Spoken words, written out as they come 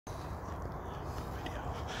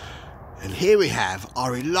And here we have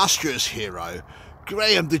our illustrious hero,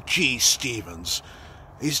 Graham the G. Stevens.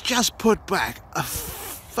 He's just put back a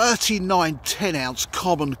 39 10-ounce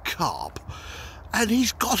common carp, and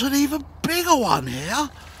he's got an even bigger one here.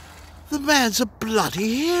 The man's a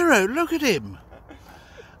bloody hero, look at him.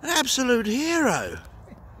 An absolute hero.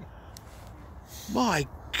 My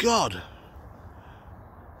God.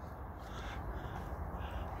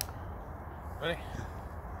 Ready?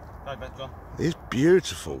 Go back, John. He's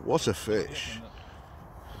beautiful, what a fish.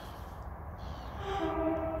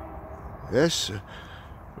 Yes,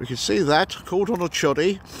 we can see that, caught on a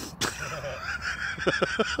choddy.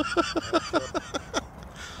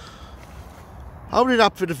 Hold it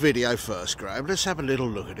up for the video first, Graham. Let's have a little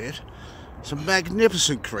look at it. It's a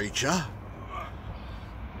magnificent creature.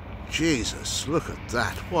 Jesus, look at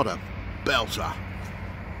that. What a belter.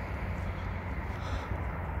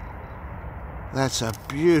 That's a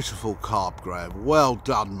beautiful carp, Graham. Well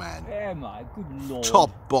done, man. Yeah, mate, good lord.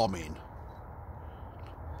 Top bombing.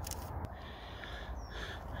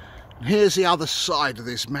 And here's the other side of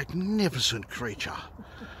this magnificent creature.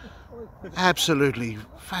 Absolutely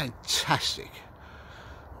fantastic.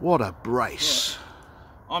 What a brace.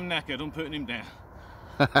 Yeah. I'm knackered, I'm putting him down.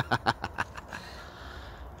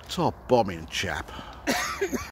 Top bombing chap.